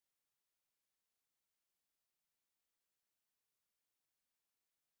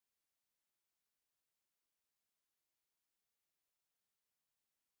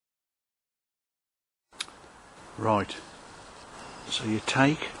Right, so you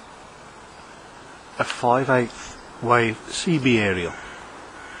take a 5/8 wave CB aerial,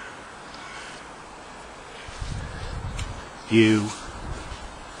 you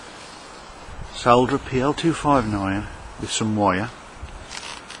solder a PL259 with some wire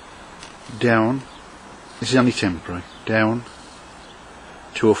down, this is only temporary, down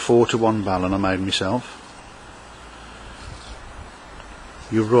to a 4:1 balun I made myself.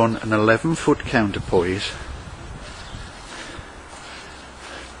 You run an 11-foot counterpoise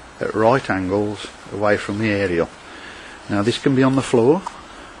at right angles away from the aerial. Now this can be on the floor,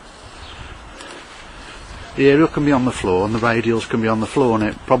 the aerial can be on the floor and the radials can be on the floor, and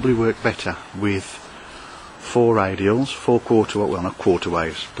it probably work better with 4 radials, 4 well not quarter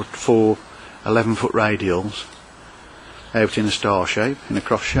waves, but 4 11-foot radials out in a star shape, in a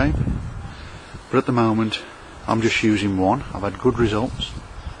cross shape. But at the moment I'm just using one. I've had good results.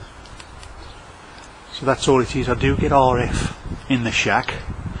 So that's all it is. I do get RF in the shack,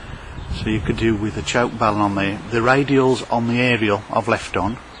 so you could do with a choke balun on there. The radials on the aerial I've left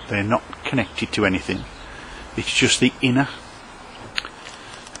on, they're not connected to anything. It's just the inner.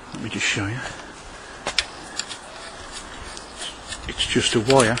 Let me just show you. It's just a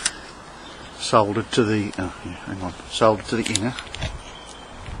wire soldered to the soldered to the inner,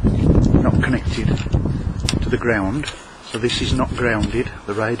 not connected to the ground. So this is not grounded.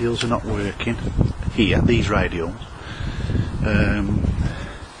 The radials are not working here, these radials.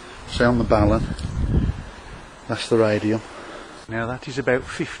 So on the balun, that's the radial. Now that is about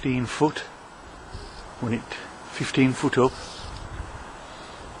 15 foot, when it 15 foot up.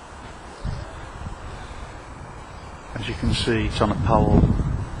 As you can see, it's on a pole,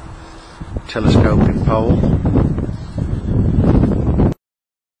 telescoping pole.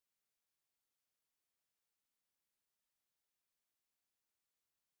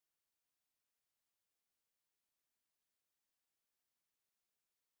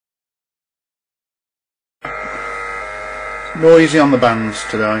 Noisy on the bands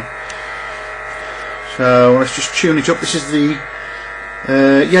today, so let's just tune it up. This is the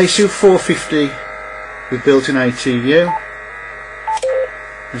Yaesu 450 with built-in ATU.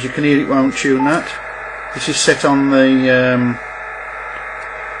 As you can hear, it won't tune that. This is set on the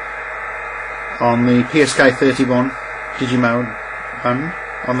PSK 31 Digimode band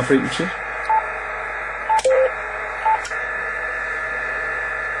on the frequencies.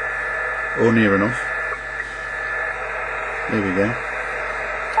 Or near enough. There we go.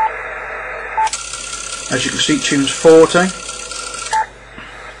 As you can see, it tunes 40.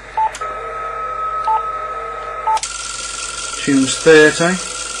 Tunes 30.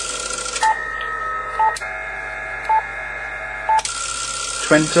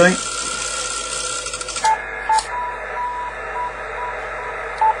 20.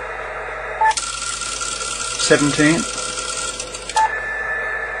 17.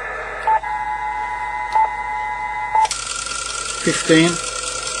 15.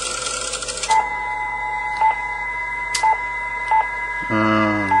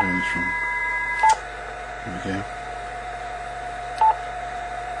 I'm doing this wrong. There we go.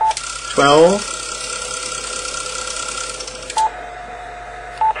 12.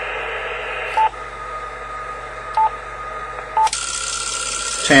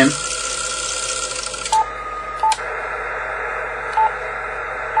 10.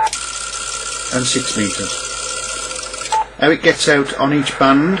 6 meters. How it gets out on each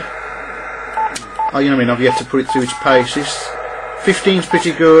band, you know what I mean, I've yet to put it through its paces. 15's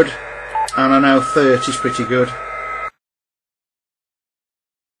pretty good, and I know 30's pretty good.